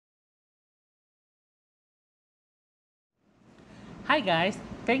Hi guys,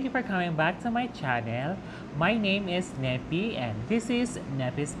 thank you for coming back to my channel. My name is Nepi and this is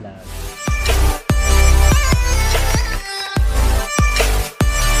Nepi's Vlog.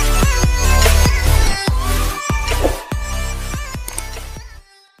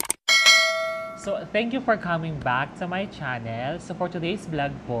 So, thank you for coming back to my channel. So, for today's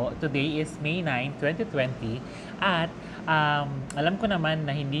vlog po, today is May 9, 2020. At alam ko naman na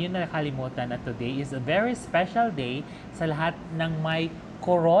hindi nyo nakalimutan na today is a very special day sa lahat ng may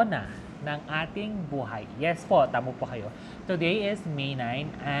corona ng ating buhay. Yes po, tama po kayo. Today is May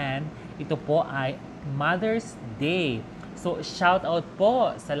 9 and ito po ay Mother's Day. So, shout out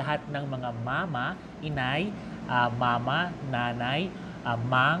po sa lahat ng mga mama, inay, mama, nanay,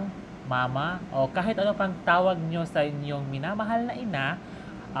 mang, mama, o kahit ano pang tawag nyo sa inyong minamahal na ina,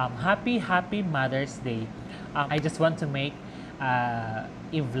 happy Mother's Day. I just want to make a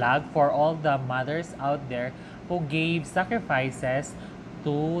vlog for all the mothers out there who gave sacrifices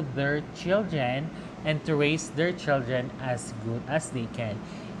to their children and to raise their children as good as they can.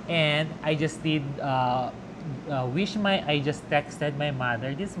 And I just did I just texted my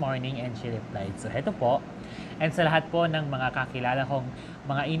mother this morning and she replied. So, heto po. And sa lahat po ng mga kakilala kong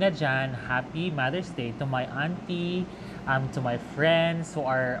mga ina dyan, happy Mother's Day. To my auntie, to my friends who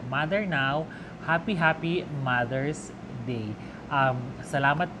are mother now, happy Mother's Day.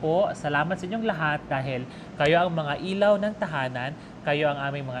 Salamat po, salamat sa inyong lahat dahil kayo ang mga ilaw ng tahanan, kayo ang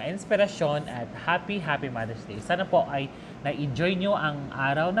aming mga inspirasyon at happy Mother's Day. Sana po ay na-enjoy nyo ang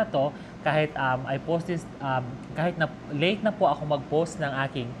araw na to kahit I post this, kahit na late na po ako mag-post ng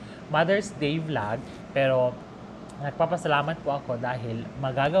aking Mother's Day vlog, pero nagpapasalamat po ako dahil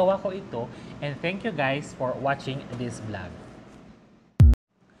magagawa ko ito and thank you guys for watching this vlog.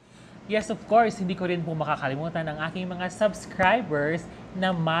 Yes, of course, hindi ko rin po makakalimutan ang aking mga subscribers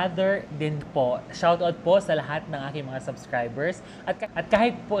na mother din po. Shoutout po sa lahat ng aking mga subscribers. At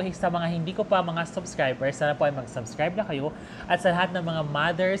kahit po sa mga hindi ko pa mga subscribers, sana po ay mag-subscribe na kayo. At sa lahat ng mga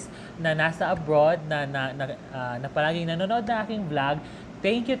mothers na nasa abroad, na palaging nanonood ng aking vlog,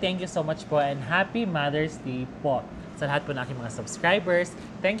 thank you so much po and happy Mother's Day po sa lahat po ng aking mga subscribers.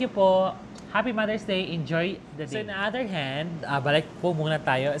 Thank you po. Happy Mother's Day. Enjoy the day. So, on the other hand, balik po muna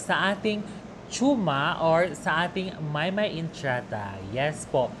tayo sa ating chuma or sa ating Maymay Intrata. Yes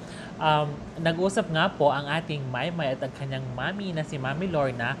po. Nag-usap nga po ang ating Maymay at ang kanyang mami na si Mami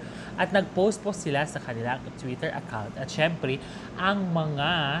Lorna at nag-post po sila sa kanilang Twitter account. At syempre, ang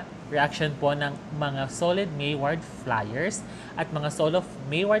mga reaction po ng mga solid Mayward flyers at mga solo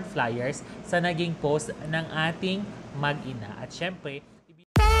Mayward flyers sa naging post ng ating mag-ina. At syempre,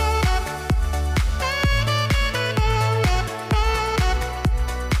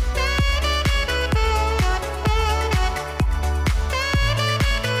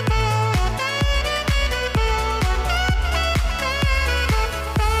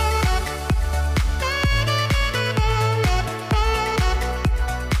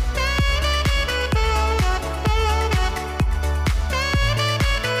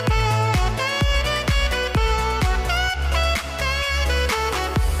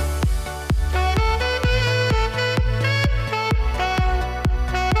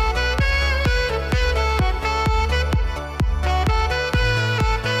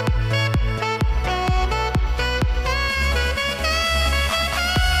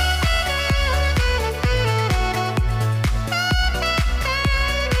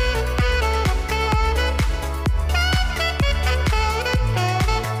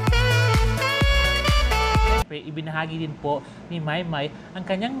 ibinahagi din po ni Maymay ang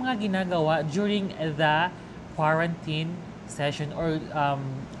kanyang mga ginagawa during the quarantine session or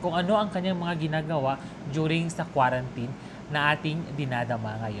kung ano ang kanyang mga ginagawa during sa quarantine na ating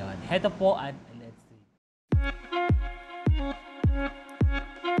dinadama ngayon. Heto po at let's see.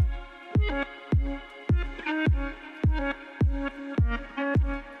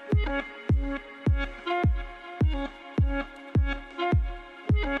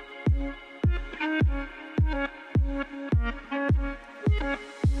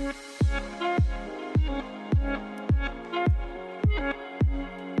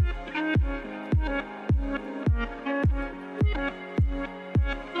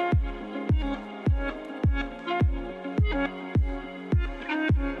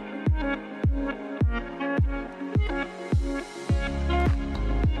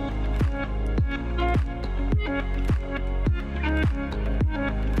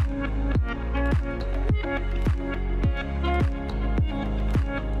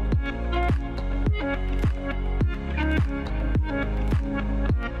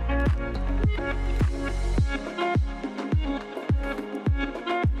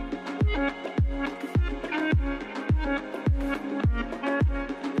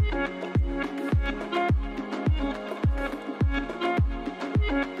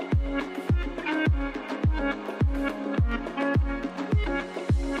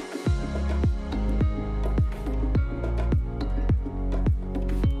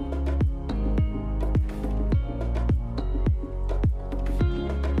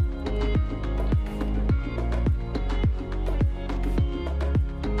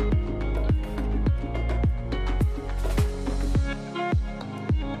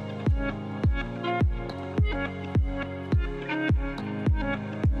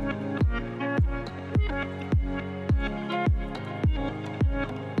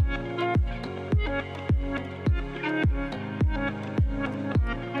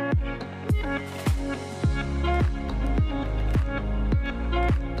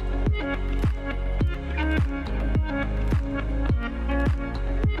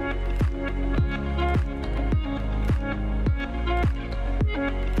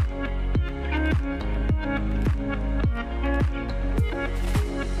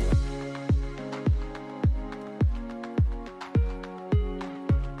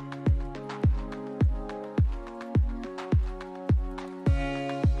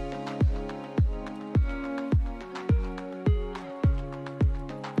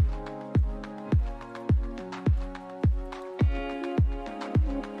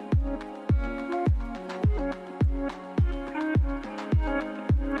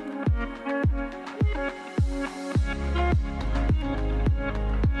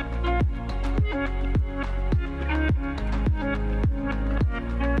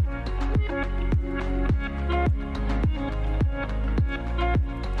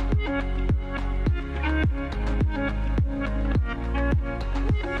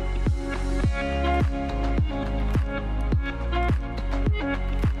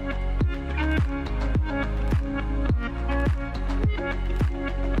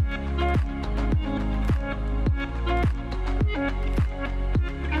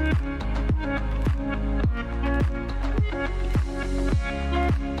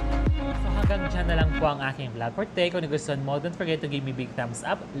 dyan na lang po ang aking vlog for today. Kung nagustuhan mo, don't forget to give me big thumbs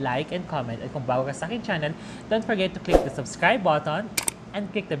up, like, and comment. At kung bago ka sa aking channel, don't forget to click the subscribe button and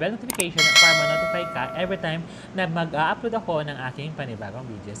click the bell notification para ma-notify ka every time na mag-upload ako ng aking panibagong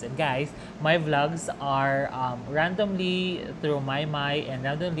videos. And guys, my vlogs are randomly through my and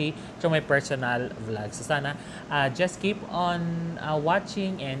randomly through my personal vlogs. So sana, just keep on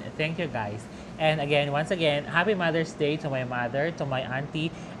watching, and thank you guys. And again, once again, Happy Mother's Day to my mother, to my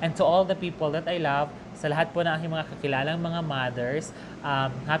auntie, and to all the people that I love. Sa lahat po ng aking mga kakilalang mga mothers,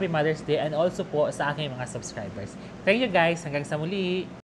 Happy Mother's Day, and also po sa aking mga subscribers. Thank you guys. Hanggang sa muli.